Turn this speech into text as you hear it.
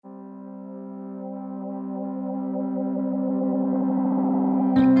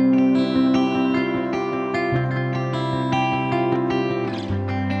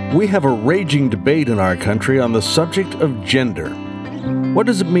We have a raging debate in our country on the subject of gender. What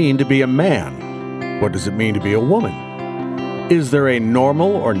does it mean to be a man? What does it mean to be a woman? Is there a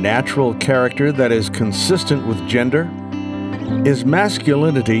normal or natural character that is consistent with gender? Is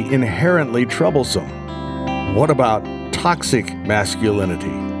masculinity inherently troublesome? What about toxic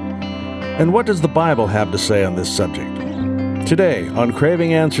masculinity? And what does the Bible have to say on this subject? Today, on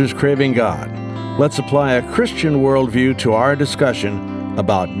Craving Answers, Craving God, let's apply a Christian worldview to our discussion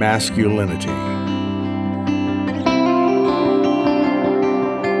about masculinity.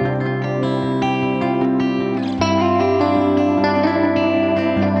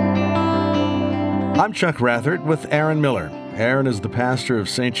 I'm Chuck Rathert with Aaron Miller. Aaron is the pastor of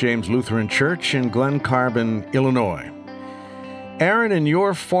St. James Lutheran Church in Glen Carbon, Illinois. Aaron, in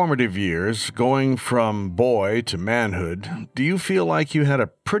your formative years, going from boy to manhood, do you feel like you had a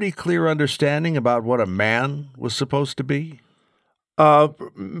pretty clear understanding about what a man was supposed to be?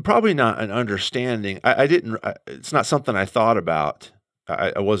 Probably not an understanding. I didn't. It's not something I thought about.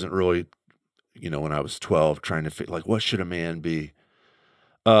 I wasn't really, when I was 12, trying to figure, like, what should a man be?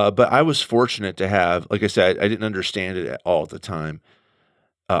 But I was fortunate to have, like I said, I didn't understand it at all at the time.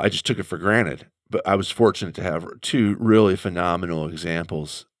 I just took it for granted. But I was fortunate to have two really phenomenal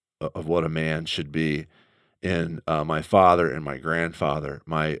examples of what a man should be in my father and my grandfather.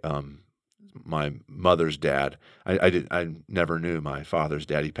 My mother's dad. I never knew my father's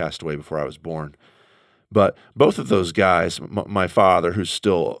dad. He passed away before I was born. But both of those guys, my father, who's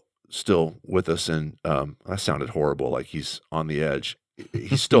still with us, and that sounded horrible, like he's on the edge.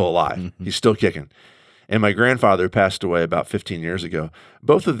 He's still alive. He's still kicking. And my grandfather, who passed away about 15 years ago,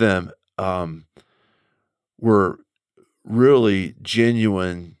 both of them were really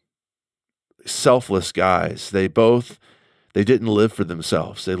genuine, selfless guys. They didn't live for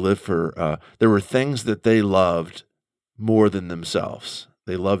themselves. They lived for, there were things that they loved more than themselves.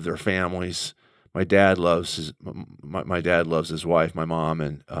 They loved their families. My dad loves his wife, my mom,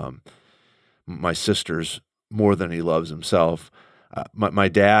 and my sisters more than he loves himself. My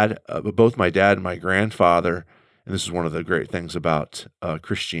dad, both my dad and my grandfather, and this is one of the great things about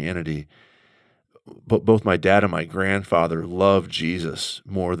Christianity, but both my dad and my grandfather loved Jesus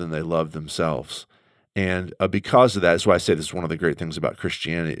more than they loved themselves. And because of that, that's why I say this is one of the great things about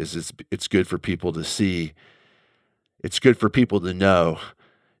Christianity, is it's good for people to see, it's good for people to know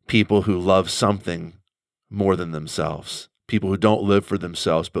people who love something more than themselves, people who don't live for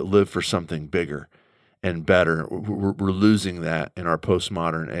themselves but live for something bigger and better. We're losing that in our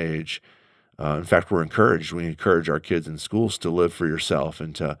postmodern age. In fact, we encourage our kids in schools to live for yourself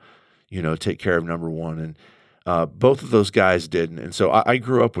and to, take care of number one. And both of those guys didn't. And so I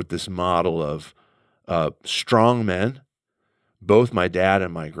grew up with this model of strong men. Both my dad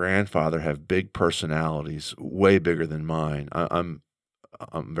and my grandfather have big personalities, way bigger than mine. I'm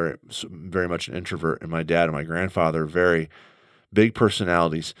very, very much an introvert, and my dad and my grandfather, very big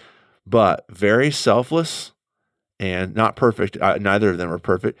personalities, but very selfless and not perfect. Neither of them are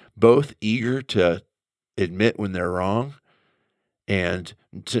perfect. Both eager to admit when they're wrong, and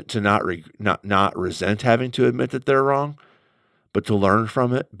to not resent having to admit that they're wrong, but to learn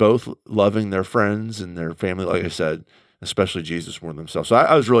from it, both loving their friends and their family, like I said, especially Jesus more than themselves. So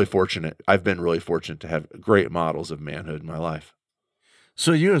I was really fortunate. I've been really fortunate to have great models of manhood in my life.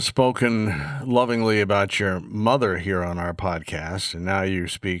 So you have spoken lovingly about your mother here on our podcast, and now you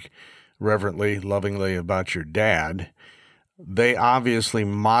speak reverently, lovingly about your dad. They obviously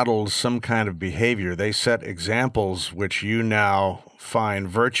modeled some kind of behavior. They set examples which you now find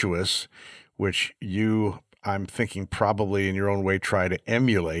virtuous, which you, I'm thinking, probably in your own way try to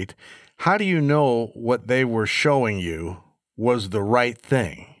emulate. How do you know what they were showing you was the right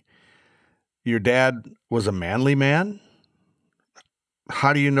thing? Your dad was a manly man?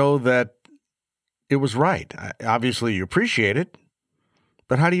 How do you know that it was right? Obviously, you appreciate it,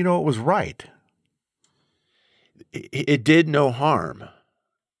 but how do you know it was right? It did no harm.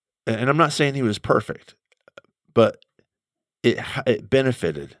 And I'm not saying he was perfect, but it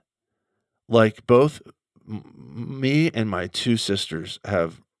benefited. Like both me and my two sisters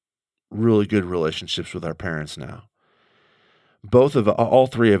have really good relationships with our parents now. All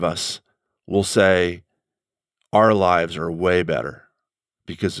three of us will say our lives are way better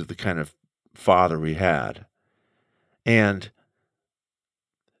because of the kind of father we had. And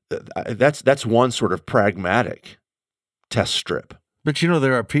that's one sort of pragmatic test strip. But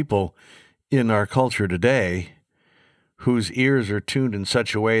there are people in our culture today whose ears are tuned in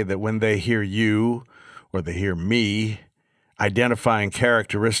such a way that when they hear you or they hear me identifying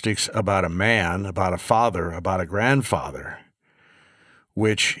characteristics about a man, about a father, about a grandfather,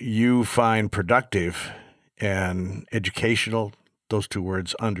 which you find productive and educational, those two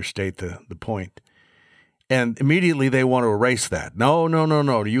words understate the point. And immediately they want to erase that. No.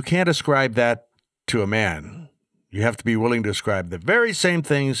 You can't ascribe that to a man. You have to be willing to ascribe the very same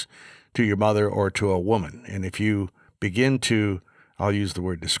things to your mother or to a woman. And if you begin to, I'll use the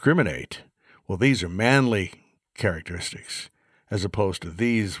word discriminate, well, these are manly characteristics as opposed to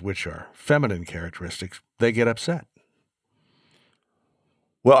these which are feminine characteristics, they get upset.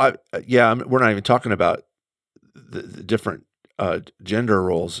 Well, we're not even talking about the different gender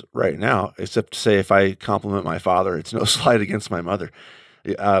roles right now, except to say if I compliment my father, it's no slight against my mother.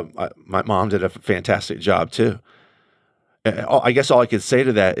 My mom did a fantastic job too. I guess all I could say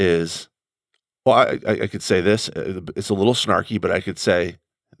to that is, well, I could say this. It's a little snarky, but I could say,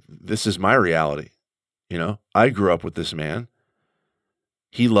 this is my reality. I grew up with this man.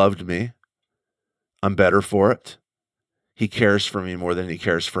 He loved me. I'm better for it. He cares for me more than he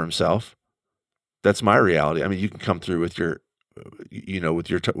cares for himself. That's my reality. I mean, you can come through with your,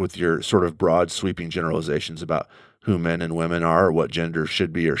 with your sort of broad sweeping generalizations about who men and women are, or what gender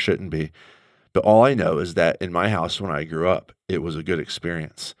should be or shouldn't be. But all I know is that in my house when I grew up, it was a good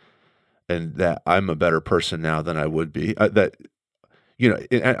experience, and that I'm a better person now than I would be. I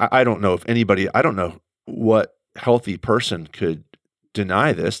don't know if anybody, I don't know what healthy person could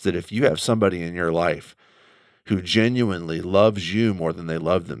deny this, that if you have somebody in your life who genuinely loves you more than they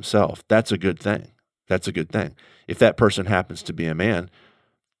love themselves, that's a good thing. That's a good thing. If that person happens to be a man,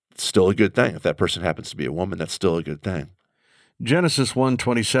 it's still a good thing. If that person happens to be a woman, that's still a good thing. Genesis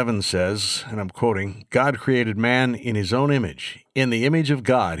 1:27 says, and I'm quoting, God created man in his own image. In the image of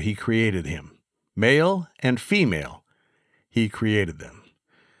God, he created him. Male and female, he created them.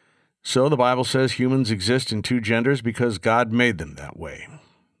 So the Bible says humans exist in two genders because God made them that way.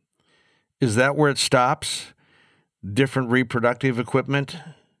 Is that where it stops? Different reproductive equipment,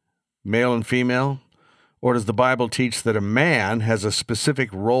 male and female? Or does the Bible teach that a man has a specific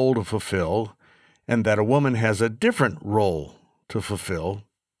role to fulfill and that a woman has a different role to fulfill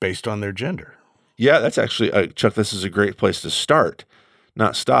based on their gender? Yeah, that's actually, Chuck, this is a great place to start.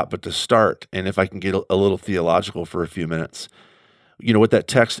 Not stop, but to start. And if I can get a little theological for a few minutes. What that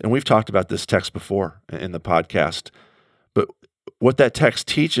text, and we've talked about this text before in the podcast, but what that text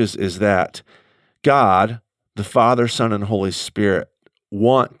teaches is that God, the Father, Son, and Holy Spirit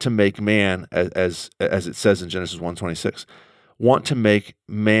want to make man, as it says in Genesis 1:26, want to make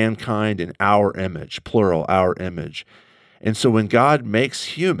mankind in our image, plural, our image. And so when God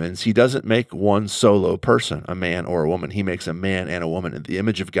makes humans, he doesn't make one solo person, a man or a woman. He makes a man and a woman. In the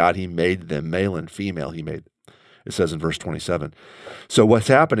image of God, he made them, male and female, he made them. It says in verse 27. So what's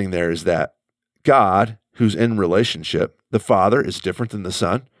happening there is that God, who's in relationship, the Father is different than the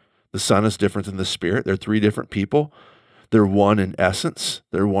Son. The Son is different than the Spirit. They're three different people. They're one in essence.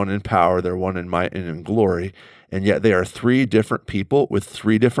 They're one in power. They're one in might and in glory. And yet they are three different people with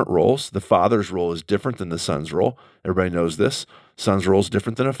three different roles. The Father's role is different than the Son's role. Everybody knows this. Son's role is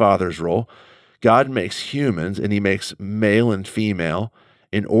different than a father's role. God makes humans, and he makes male and female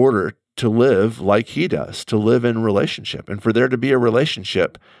in order to live like he does, to live in relationship. And for there to be a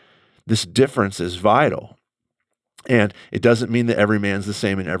relationship, this difference is vital. And it doesn't mean that every man's the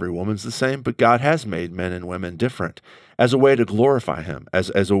same and every woman's the same, but God has made men and women different as a way to glorify him,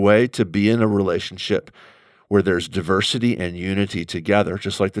 as a way to be in a relationship where there's diversity and unity together,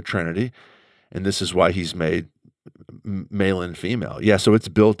 just like the Trinity. And this is why he's made male and female. Yeah, so it's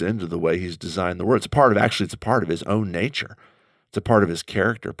built into the way he's designed the world. It's a part of his own nature. It's a part of his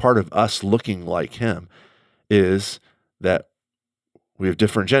character. Part of us looking like him is that we have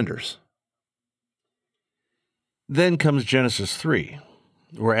different genders. Then comes Genesis 3,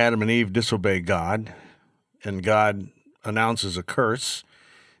 where Adam and Eve disobey God, and God announces a curse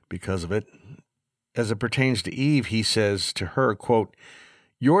because of it. As it pertains to Eve, he says to her, quote,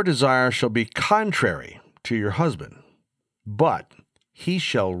 your desire shall be contrary to your husband, but he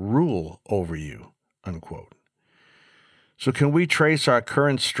shall rule over you, unquote. So can we trace our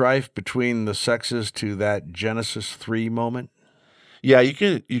current strife between the sexes to that Genesis 3 moment? Yeah, you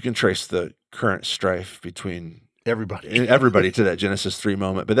can trace the current strife between everybody to that Genesis 3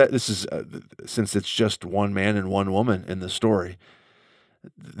 moment. But this is since it's just one man and one woman in the story,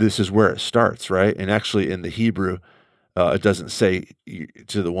 this is where it starts, right? And actually in the Hebrew, it doesn't say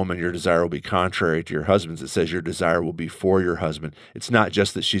to the woman, your desire will be contrary to your husband's. It says your desire will be for your husband. It's not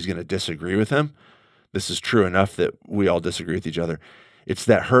just that she's going to disagree with him. This is true enough that we all disagree with each other. It's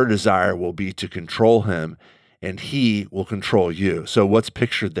that her desire will be to control him and he will control you. So what's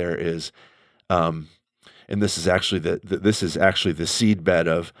pictured there is, and this is actually the seedbed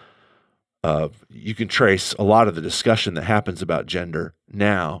of you can trace a lot of the discussion that happens about gender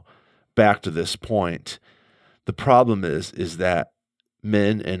now back to this point. The problem is that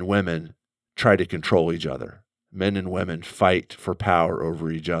men and women try to control each other. Men and women fight for power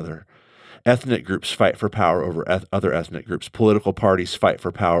over each other. Ethnic groups fight for power over other ethnic groups. Political parties fight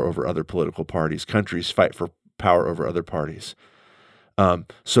for power over other political parties. Countries fight for power over other parties.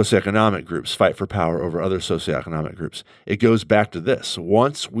 Socioeconomic groups fight for power over other socioeconomic groups. It goes back to this.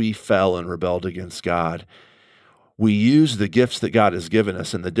 Once we fell and rebelled against God, we use the gifts that God has given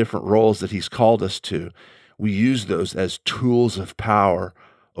us and the different roles that he's called us to. We use those as tools of power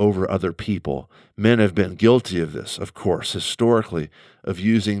over other people. Men have been guilty of this, of course, historically, of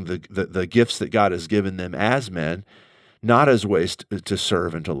using the gifts that God has given them as men, not as ways to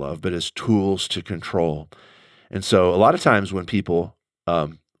serve and to love, but as tools to control. And so a lot of times when people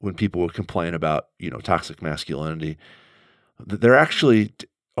would complain about, toxic masculinity, they're actually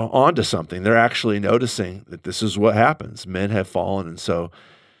onto something. They're actually noticing that this is what happens. Men have fallen, and so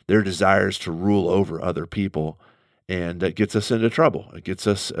their desires to rule over other people, and that gets us into trouble. It gets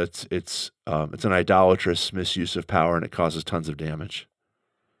us. It's an idolatrous misuse of power, and it causes tons of damage.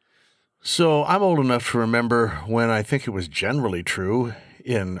 So I'm old enough to remember when I think it was generally true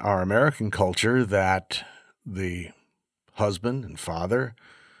in our American culture that the husband and father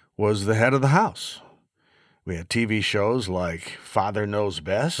was the head of the house. We had TV shows like Father Knows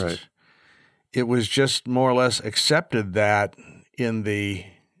Best. Right. It was just more or less accepted that in the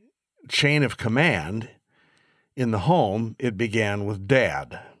chain of command in the home, it began with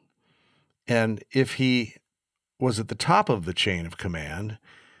dad. And if he was at the top of the chain of command,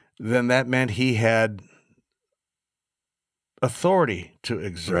 then that meant he had authority to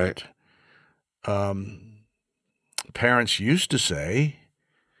exert. Right. Parents used to say,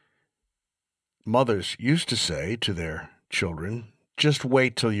 mothers used to say to their children, just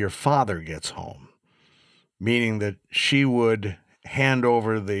wait till your father gets home, meaning that she would hand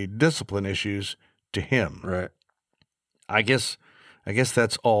over the discipline issues to him. Right. I guess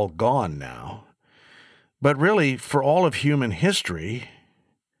that's all gone now. But really, for all of human history,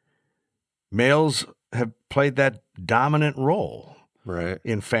 males have played that dominant role. Right.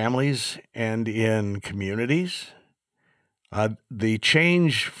 In families and in communities. The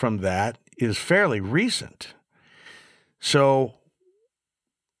change from that is fairly recent. So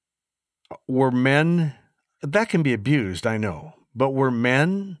were men, that can be abused, I know, but were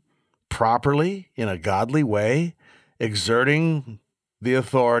men properly, in a godly way, exerting the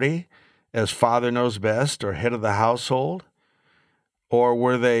authority as father knows best or head of the household? Or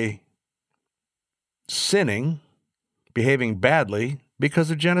were they sinning, behaving badly because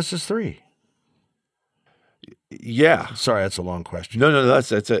of Genesis 3? Yeah. Sorry, that's a long question. No.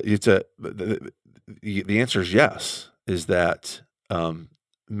 The answer is yes. Is that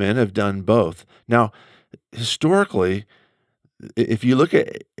men have done both. Now, historically, if you look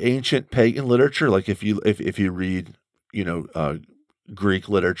at ancient pagan literature, like if you read, Greek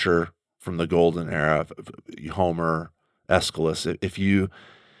literature from the Golden Era, Homer, Aeschylus, if you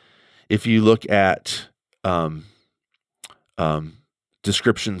look at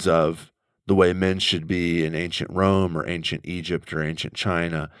descriptions of the way men should be in ancient Rome or ancient Egypt or ancient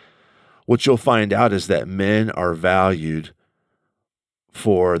China, what you'll find out is that men are valued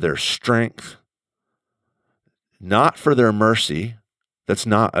for their strength, not for their mercy. That's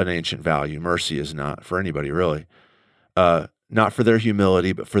not an ancient value. Mercy is not for anybody, really. Not for their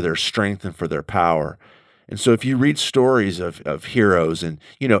humility, but for their strength and for their power. And so if you read stories of heroes in,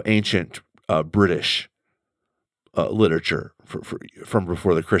 ancient British literature from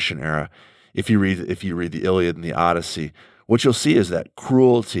before the Christian era, if you read the Iliad and the Odyssey, what you'll see is that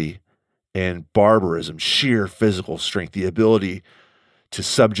cruelty and barbarism, sheer physical strength, the ability to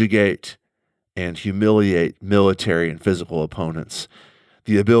subjugate and humiliate military and physical opponents,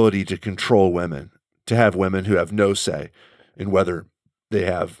 the ability to control women, to have women who have no say in whether they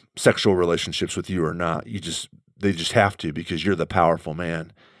have sexual relationships with you or not. They just have to because you're the powerful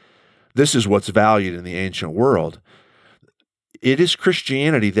man. This is what's valued in the ancient world. It is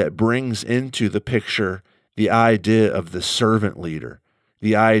Christianity that brings into the picture the idea of the servant leader,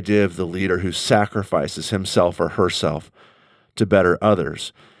 the idea of the leader who sacrifices himself or herself to better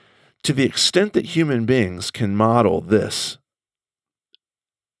others. To the extent that human beings can model this,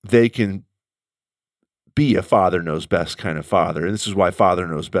 they can be a father knows best kind of father. And this is why Father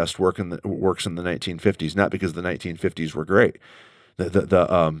Knows Best works in the 1950s, not because the 1950s were great.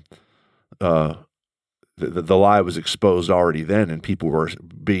 The lie was exposed already then, and people were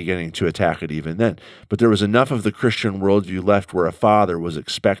beginning to attack it even then. But there was enough of the Christian worldview left where a father was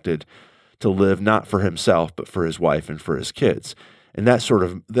expected to live not for himself, but for his wife and for his kids. And that sort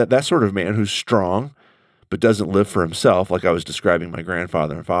of man who's strong, but doesn't live for himself, like I was describing my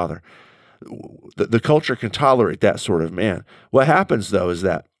grandfather and father, the culture can tolerate that sort of man. What happens though is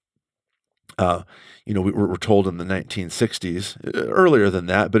that, we're told in the 1960s, earlier than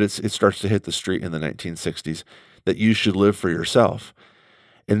that, but it starts to hit the street in the 1960s, that you should live for yourself.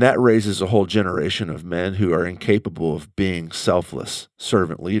 And that raises a whole generation of men who are incapable of being selfless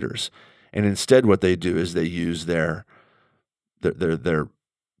servant leaders. And instead what they do is they use their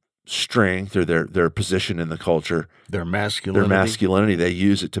strength or their position in the culture, their masculinity, they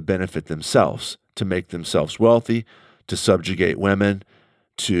use it to benefit themselves, to make themselves wealthy, to subjugate women,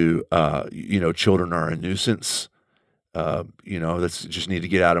 to children are a nuisance. That's just need to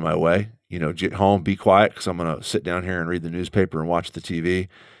get out of my way. Get home, be quiet, because I'm going to sit down here and read the newspaper and watch the TV.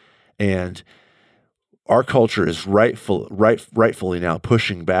 And our culture is rightfully now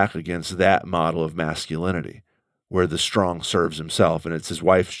pushing back against that model of masculinity, where the strong serves himself, and it's his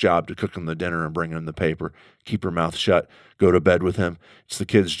wife's job to cook him the dinner and bring him the paper, keep her mouth shut, go to bed with him. It's the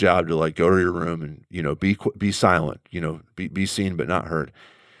kid's job to go to your room and be silent, be seen but not heard.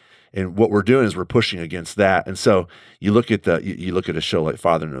 And what we're doing is we're pushing against that. And so you look at a show like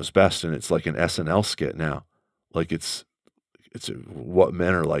Father Knows Best, and it's like an SNL skit now. Like it's what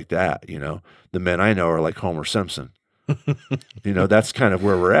men are like that. The men I know are like Homer Simpson. That's kind of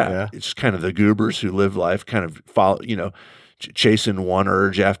where we're at. Yeah. It's kind of the goobers who live life kind of follow, chasing one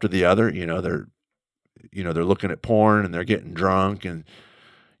urge after the other. They're looking at porn and they're getting drunk, and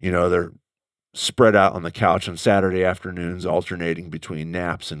they're spread out on the couch on Saturday afternoons, alternating between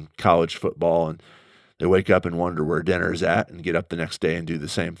naps and college football, and they wake up and wonder where dinner's at, and get up the next day and do the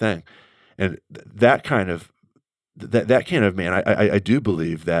same thing. And that kind of man, I do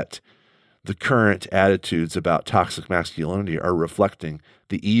believe that the current attitudes about toxic masculinity are reflecting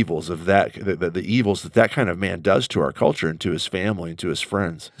the evils of that, the evils that kind of man does to our culture and to his family and to his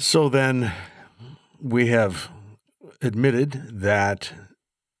friends. So then we have admitted that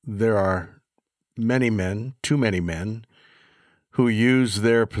there are too many men, who use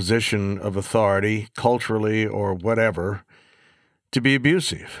their position of authority, culturally or whatever, to be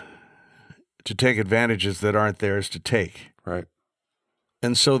abusive, to take advantages that aren't theirs to take. Right.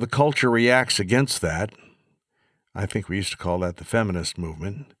 And so the culture reacts against that. I think we used to call that the feminist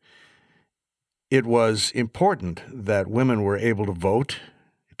movement. It was important that women were able to vote.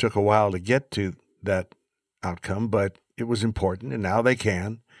 It took a while to get to that outcome, but it was important, and now they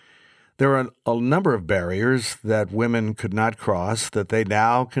can. There are a number of barriers that women could not cross that they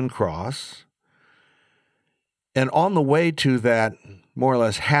now can cross. And on the way to that more or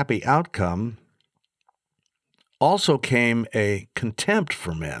less happy outcome also came a contempt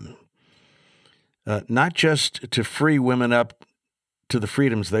for men, not just to free women up to the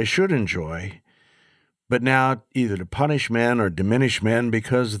freedoms they should enjoy, but now either to punish men or diminish men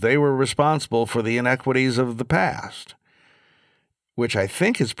because they were responsible for the inequities of the past, which I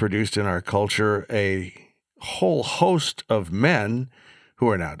think has produced in our culture a whole host of men who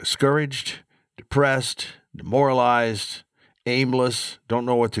are now discouraged, depressed, demoralized, aimless, don't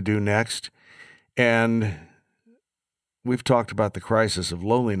know what to do next. And we've talked about the crisis of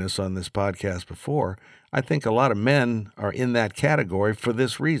loneliness on this podcast before. I think a lot of men are in that category for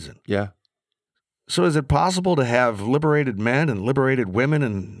this reason. Yeah. So is it possible to have liberated men and liberated women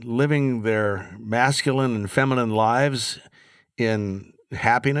and living their masculine and feminine lives in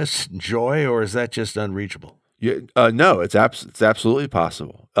happiness, joy, or is that just unreachable? Yeah, no, it's absolutely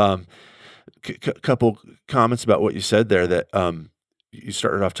possible. Couple comments about what you said there. That you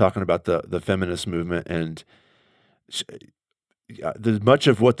started off talking about the feminist movement, and much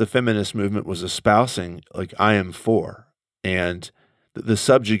of what the feminist movement was espousing, like I am for, and the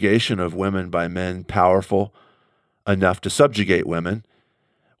subjugation of women by men powerful enough to subjugate women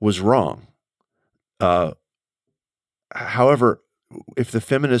was wrong. However, if the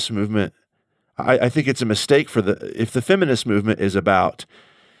feminist movement, I think it's a mistake if the feminist movement is about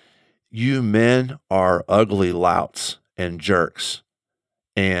you men are ugly louts and jerks,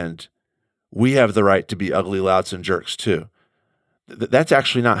 and we have the right to be ugly louts and jerks too. That's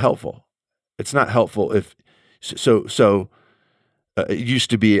actually not helpful. It's not helpful if so. It used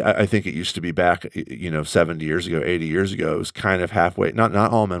to be, I think it used to be back, 70 years ago, 80 years ago, it was kind of halfway, not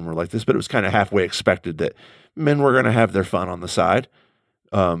all men were like this, but it was kind of halfway expected that men were going to have their fun on the side.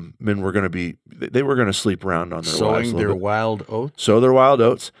 Men were going to they were going to sleep around on their wives. Sowing their wild oats? Sow their wild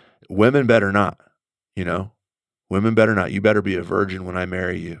oats. Women better not, women better not. You better be a virgin when I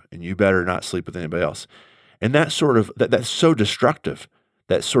marry you, and you better not sleep with anybody else. And that sort of, that's so destructive,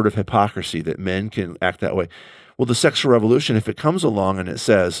 that sort of hypocrisy that men can act that way. Well, the sexual revolution, if it comes along and it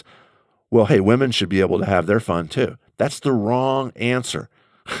says, well, hey, women should be able to have their fun too, that's the wrong answer.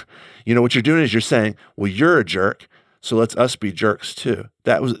 What you're doing is you're saying, well, you're a jerk, so let's us be jerks too.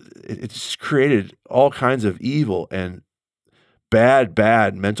 It's created all kinds of evil and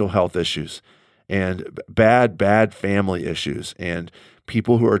bad mental health issues and bad family issues and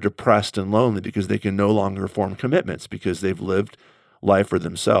people who are depressed and lonely because they can no longer form commitments because they've lived life for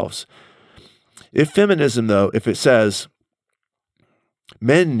themselves. If feminism, though, if it says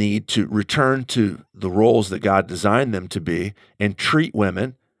men need to return to the roles that God designed them to be and treat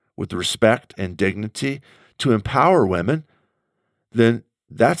women with respect and dignity to empower women, then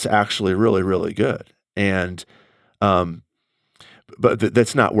that's actually really, really good. And but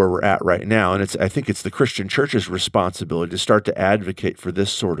that's not where we're at right now. And I think it's the Christian church's responsibility to start to advocate for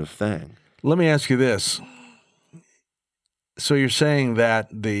this sort of thing. Let me ask you this. So you're saying that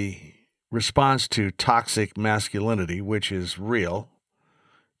the response to toxic masculinity, which is real,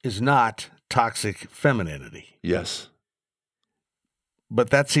 is not toxic femininity. Yes. But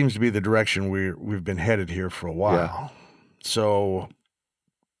that seems to be the direction we've been headed here for a while. Yeah. So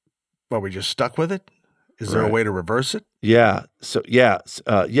are we just stuck with it? Is there a way to reverse it? Yeah. So, yes,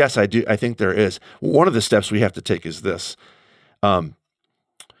 I do. I think there is. One of the steps we have to take is this.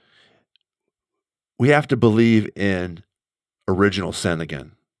 We have to believe in original sin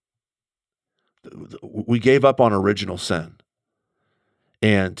again. We gave up on original sin.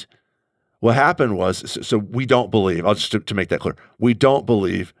 And what happened was, so we don't believe, I'll just to make that clear, we don't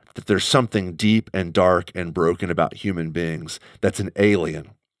believe that there's something deep and dark and broken about human beings that's an alien.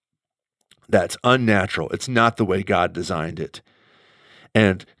 That's unnatural. It's not the way God designed it.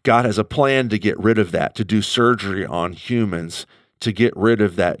 And God has a plan to get rid of that, to do surgery on humans, to get rid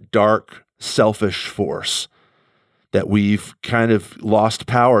of that dark, selfish force that we've kind of lost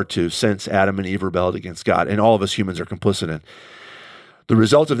power to since Adam and Eve rebelled against God. And all of us humans are complicit in. The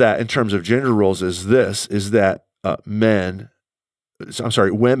result of that in terms of gender roles is that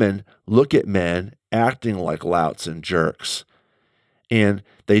women look at men acting like louts and jerks. And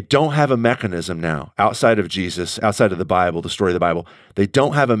they don't have a mechanism now, outside of Jesus, outside of the Bible, the story of the Bible, they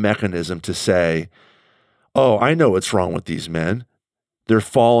don't have a mechanism to say, oh, I know what's wrong with these men. They're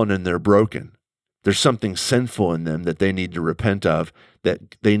fallen and they're broken. There's something sinful in them that they need to repent of,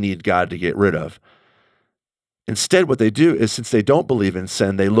 that they need God to get rid of. Instead, what they do is, since they don't believe in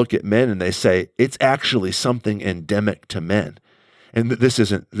sin, they look at men and they say, it's actually something endemic to men. And this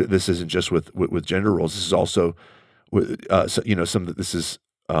isn't just with gender roles. This is also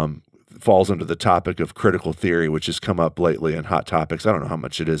falls under the topic of critical theory, which has come up lately in Hot Topics. I don't know how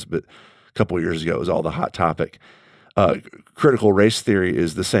much it is, but a couple of years ago it was all the hot topic. Critical race theory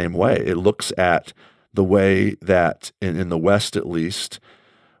is the same way. It looks at the way that, in the West at least,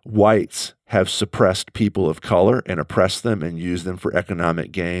 whites have suppressed people of color and oppressed them and used them for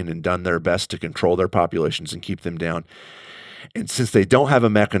economic gain and done their best to control their populations and keep them down. And since they don't have a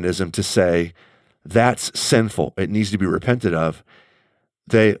mechanism to say, that's sinful, it needs to be repented of,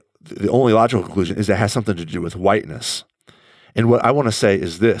 the only logical conclusion is it has something to do with whiteness. And what I want to say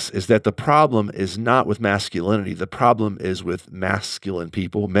is this, is that the problem is not with masculinity. The problem is with masculine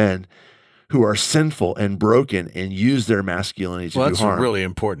people, men, who are sinful and broken and use their masculinity to do harm. Well, that's a really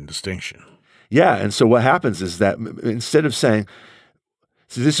important distinction. Yeah, and so what happens is that instead of saying,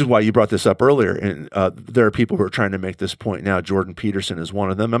 so this is why you brought this up earlier, and there are people who are trying to make this point now. Jordan Peterson is one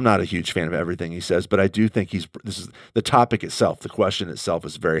of them. I'm not a huge fan of everything he says, but I do think this is the topic itself, the question itself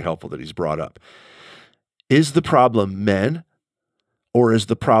is very helpful that he's brought up. Is the problem men, or is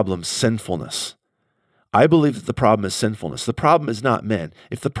the problem sinfulness? I believe that the problem is sinfulness. The problem is not men.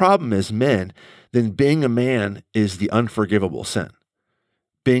 If the problem is men, then being a man is the unforgivable sin.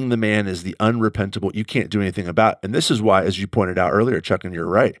 Being the man is the unrepentable, you can't do anything about. And this is why, as you pointed out earlier, Chuck, and you're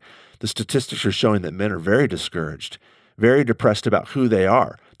right, the statistics are showing that men are very discouraged, very depressed about who they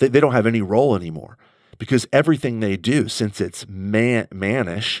are. They don't have any role anymore because everything they do, since it's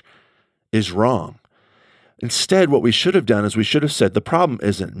mannish, is wrong. Instead, what we should have done is we should have said the problem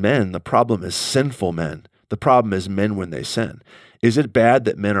isn't men, the problem is sinful men. The problem is men when they sin. Is it bad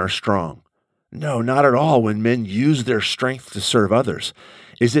that men are strong? No, not at all when men use their strength to serve others.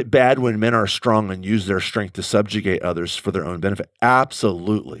 Is it bad when men are strong and use their strength to subjugate others for their own benefit?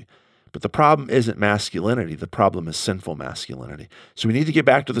 Absolutely. But the problem isn't masculinity. The problem is sinful masculinity. So we need to get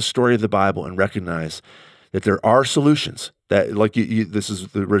back to the story of the Bible and recognize that there are solutions. That, like this is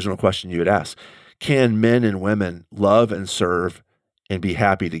the original question you had asked. Can men and women love and serve and be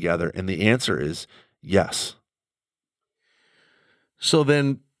happy together? And the answer is yes. So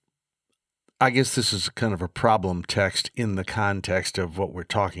then, I guess this is kind of a problem text in the context of what we're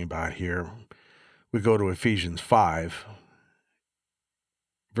talking about here. We go to Ephesians 5.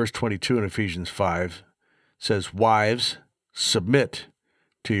 Verse 22 in Ephesians 5 says, "Wives, submit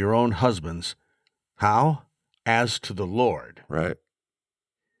to your own husbands." How? as to the Lord. Right.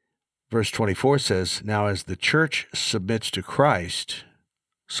 Verse 24 says, now as the church submits to Christ,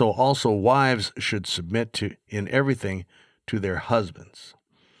 so also wives should submit to in everything to their husbands.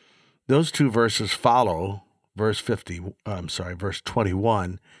 Those two verses follow verse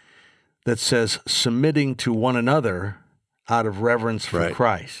 21 that says submitting to one another out of reverence for Right.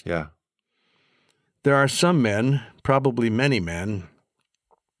 Christ. Yeah. There are some men, probably many men,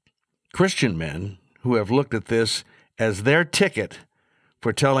 Christian men, who have looked at this as their ticket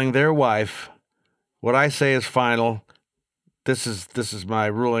for telling their wife, what I say is final. This is my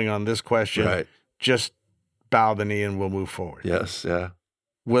ruling on this question. Right. Just bow the knee and we'll move forward. Yes. Yeah.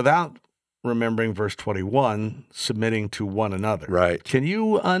 Without remembering verse 21, submitting to one another. Right. Can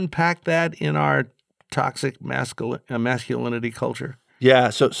you unpack that in our toxic masculinity culture? Yeah.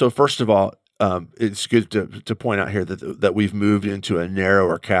 So first of all, it's good to point out here that we've moved into a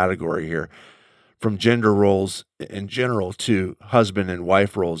narrower category here, from gender roles in general to husband and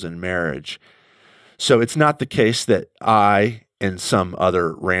wife roles in marriage. So it's not the case that I and some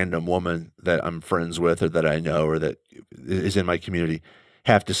other random woman that I'm friends with or that I know or that is in my community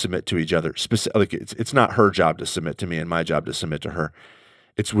have to submit to each other. It's not her job to submit to me and my job to submit to her.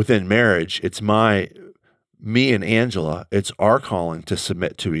 It's within marriage. It's me and Angela, it's our calling to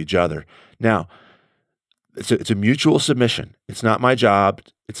submit to each other. Now, it's a mutual submission. It's not my job.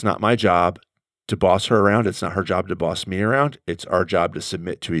 It's not my job to boss her around. It's not her job to boss me around. It's our job to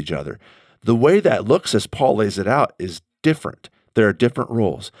submit to each other. The way that looks, as Paul lays it out, is different. There are different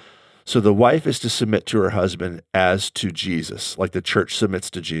rules. So the wife is to submit to her husband as to Jesus, like the church submits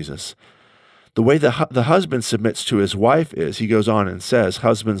to Jesus. The way the husband submits to his wife is, he goes on and says,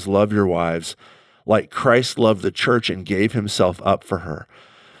 husbands, love your wives like Christ loved the church and gave himself up for her.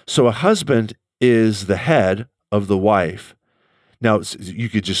 So a husband is the head of the wife. Now, you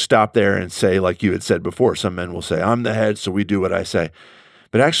could just stop there and say, like you had said before, some men will say, I'm the head, so we do what I say.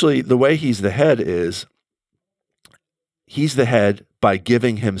 But actually, the way he's the head is, he's the head by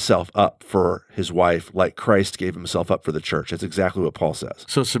giving himself up for his wife like Christ gave himself up for the church. That's exactly what Paul says.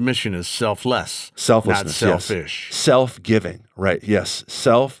 So submission is selfless, Selflessness, not selfish. Yes. Self-giving, right? Yes,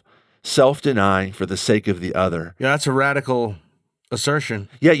 self-denying for the sake of the other. Yeah, that's a radical assertion.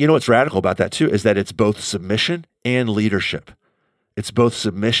 Yeah, you know what's radical about that too is that it's both submission and leadership. It's both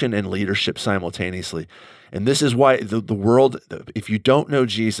submission and leadership simultaneously. And this is why the world, if you don't know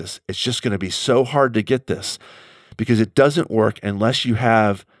Jesus, it's just going to be so hard to get this, because it doesn't work unless you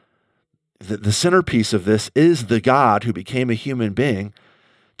have the centerpiece of this is the God who became a human being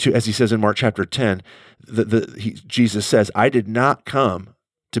to, as he says in Mark chapter 10, Jesus says, I did not come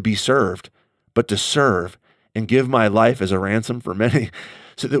to be served, but to serve and give my life as a ransom for many.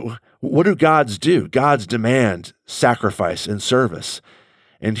 So what do gods do? Gods demand sacrifice and service.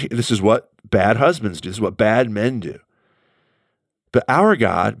 And this is what bad husbands do. This is what bad men do. But our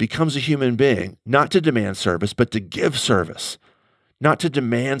God becomes a human being, not to demand service, but to give service. Not to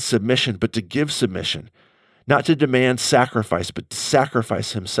demand submission, but to give submission. Not to demand sacrifice, but to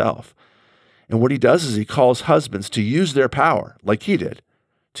sacrifice himself. And what he does is he calls husbands to use their power, like he did,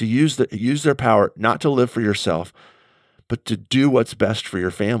 to use their power not to live for yourself, but to do what's best for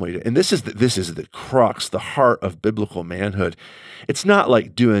your family. And this is the crux, the heart of biblical manhood. It's not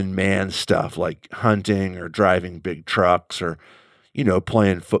like doing man stuff like hunting or driving big trucks or,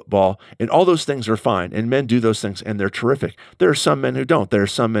 playing football. And all those things are fine. And men do those things and they're terrific. There are some men who don't. There are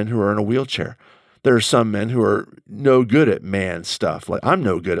some men who are in a wheelchair. There are some men who are no good at man stuff. Like I'm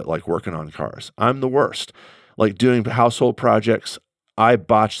no good at working on cars. I'm the worst. Like doing household projects, I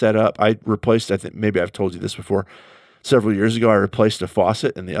botched that up. I replaced, I think maybe I've told you this before, several years ago, I replaced a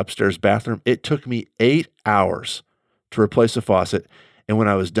faucet in the upstairs bathroom. It took me 8 hours to replace a faucet, and when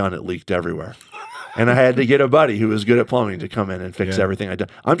I was done, it leaked everywhere. And I had to get a buddy who was good at plumbing to come in and fix everything I done.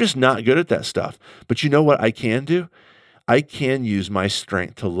 I'm just not good at that stuff. But you know what I can do? I can use my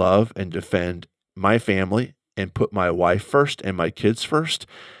strength to love and defend my family and put my wife first and my kids first.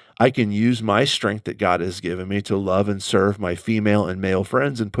 I can use my strength that God has given me to love and serve my female and male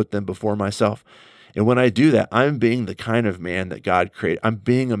friends and put them before myself. And when I do that, I'm being the kind of man that God created. I'm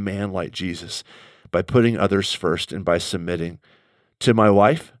being a man like Jesus by putting others first and by submitting to my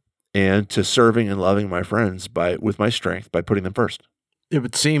wife and to serving and loving my friends with my strength by putting them first. It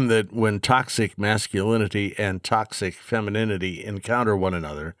would seem that when toxic masculinity and toxic femininity encounter one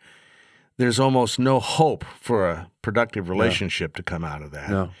another, there's almost no hope for a productive relationship to come out of that.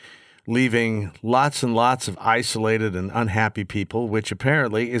 No. Leaving lots and lots of isolated and unhappy people, which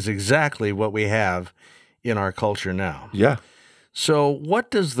apparently is exactly what we have in our culture now. Yeah. So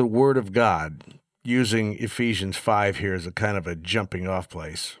what does the Word of God, using Ephesians 5 here as a kind of a jumping off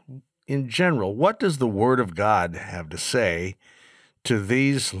place, in general, what does the Word of God have to say to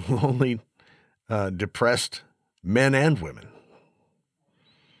these lonely, depressed men and women?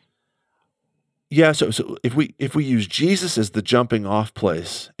 Yeah, so if we use Jesus as the jumping off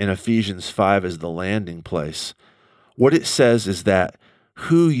place and Ephesians 5 as the landing place, what it says is that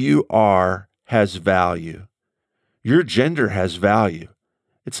who you are has value. Your gender has value.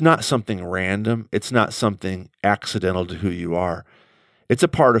 It's not something random. It's not something accidental to who you are. It's a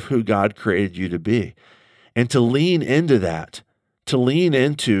part of who God created you to be. And to lean into that, to lean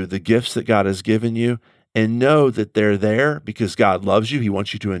into the gifts that God has given you and know that they're there because God loves you. He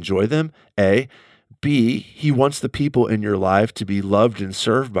wants you to enjoy them, A. B, He wants the people in your life to be loved and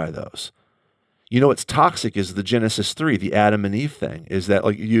served by those. You know what's toxic is the Genesis 3, the Adam and Eve thing, is that,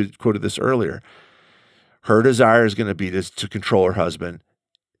 like you quoted this earlier, her desire is going to be to control her husband.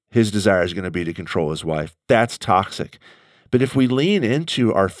 His desire is going to be to control his wife. That's toxic. But if we lean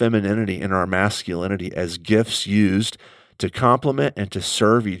into our femininity and our masculinity as gifts used to complement and to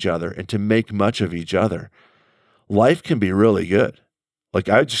serve each other and to make much of each other, life can be really good. Like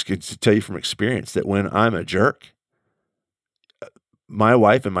I just could tell you from experience that when I'm a jerk, my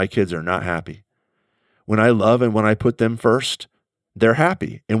wife and my kids are not happy. When I love and when I put them first, they're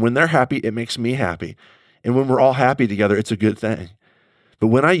happy. And when they're happy, it makes me happy. And when we're all happy together, it's a good thing. But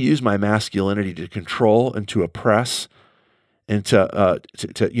when I use my masculinity to control and to oppress and to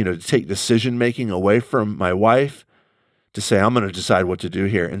take decision making away from my wife, to say I'm going to decide what to do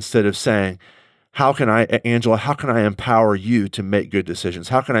here, instead of saying, Angela, how can I empower you to make good decisions?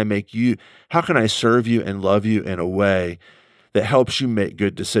 How can I serve you and love you in a way that helps you make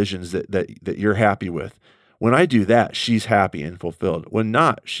good decisions that you're happy with? When I do that, she's happy and fulfilled. When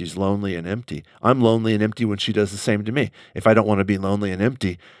not, she's lonely and empty. I'm lonely and empty when she does the same to me. If I don't want to be lonely and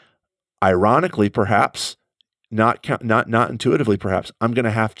empty, ironically, perhaps, not intuitively, perhaps, I'm going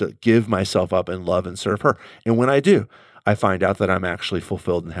to have to give myself up and love and serve her. And when I do, I find out that I'm actually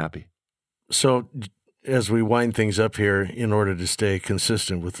fulfilled and happy. So as we wind things up here, in order to stay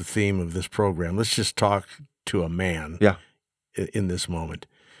consistent with the theme of this program, let's just talk to a man in this moment.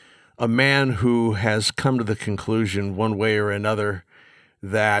 A man who has come to the conclusion one way or another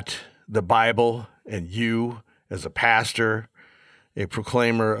that the Bible and you as a pastor, a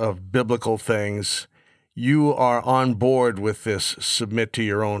proclaimer of biblical things, you are on board with this submit to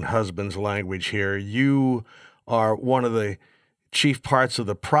your own husband's language here. You are one of the chief parts of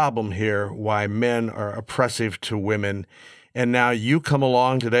the problem here, why men are oppressive to women. And now you come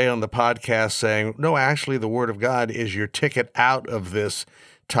along today on the podcast saying, no, actually the Word of God is your ticket out of this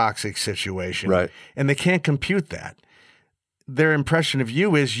toxic situation. Right. And they can't compute that. Their impression of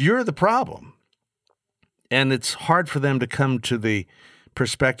you is you're the problem. And it's hard for them to come to the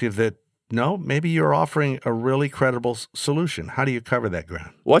perspective that, no, maybe you're offering a really credible solution. How do you cover that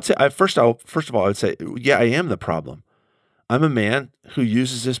ground? Well, first of all, I would say, yeah, I am the problem. I'm a man who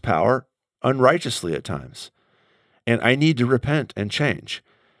uses his power unrighteously at times, and I need to repent and change.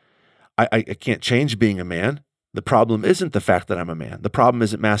 I can't change being a man. The problem isn't the fact that I'm a man. The problem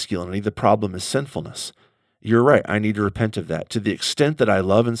isn't masculinity. The problem is sinfulness. You're right. I need to repent of that. To the extent that I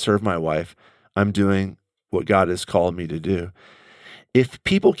love and serve my wife, I'm doing what God has called me to do. If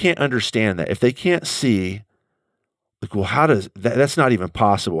people can't understand that, if they can't see, like, well, how does that's not even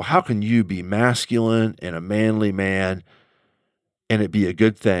possible. How can you be masculine and a manly man and it be a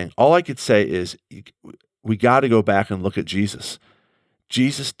good thing? All I could say is we got to go back and look at Jesus.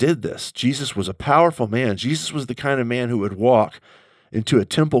 Jesus did this. Jesus was a powerful man. Jesus was the kind of man who would walk into a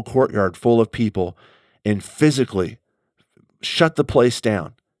temple courtyard full of people and physically shut the place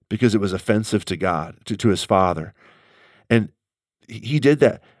down because it was offensive to God, to his Father. And he did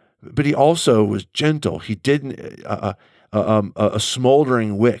that. But he also was gentle. He didn't, a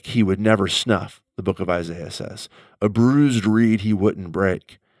smoldering wick he would never snuff, the book of Isaiah says. A bruised reed he wouldn't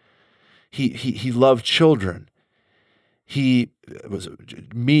break. He loved children. He was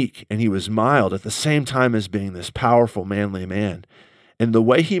meek and he was mild at the same time as being this powerful, manly man. And the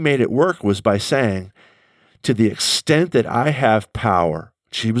way he made it work was by saying, to the extent that I have power,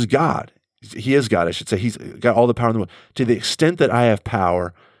 he was God. He is God, I should say. He's got all the power in the world. To the extent that I have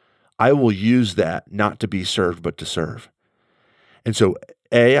power, I will use that not to be served, but to serve. And so,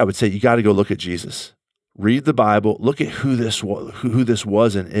 I would say you got to go look at Jesus. Read the Bible. Look at who this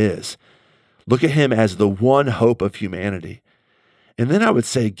was and is. Look at him as the one hope of humanity. And then I would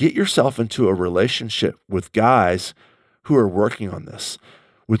say get yourself into a relationship with guys who are working on this,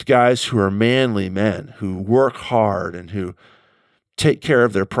 with guys who are manly men, who work hard and who take care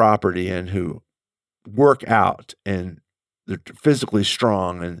of their property and who work out and they're physically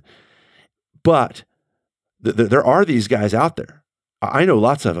strong. But there are these guys out there. I know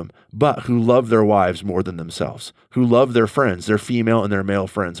lots of them, but who love their wives more than themselves, who love their friends, their female and their male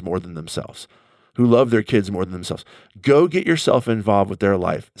friends more than themselves, who love their kids more than themselves. Go get yourself involved with their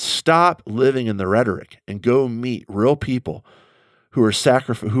life. Stop living in the rhetoric and go meet real people who are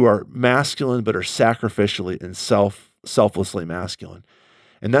who are masculine but are sacrificially and selflessly masculine.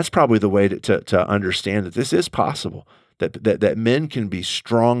 And that's probably the way to understand that this is possible, that men can be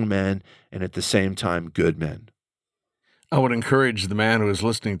strong men and at the same time good men. I would encourage the man who is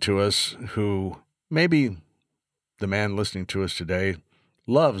listening to us, who maybe the man listening to us today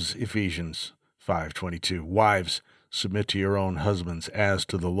loves Ephesians 5:22. Wives, submit to your own husbands as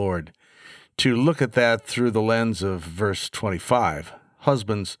to the Lord. To look at that through the lens of verse 25.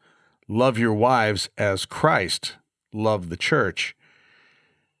 Husbands, love your wives as Christ loved the church.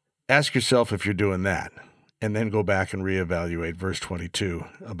 Ask yourself if you're doing that, and then go back and reevaluate verse 22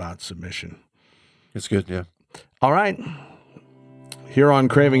 about submission. It's good, yeah. All right. Here on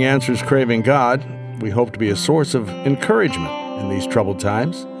Craving Answers, Craving God, we hope to be a source of encouragement in these troubled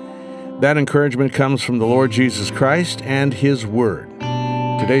times. That encouragement comes from the Lord Jesus Christ and His Word.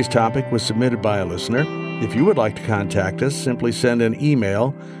 Today's topic was submitted by a listener. If you would like to contact us, simply send an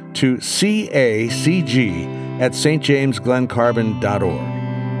email to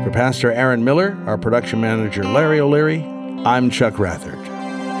cacg@stjamesglencarbon.org. For Pastor Aaron Miller, our production manager Larry O'Leary, I'm Chuck Rather.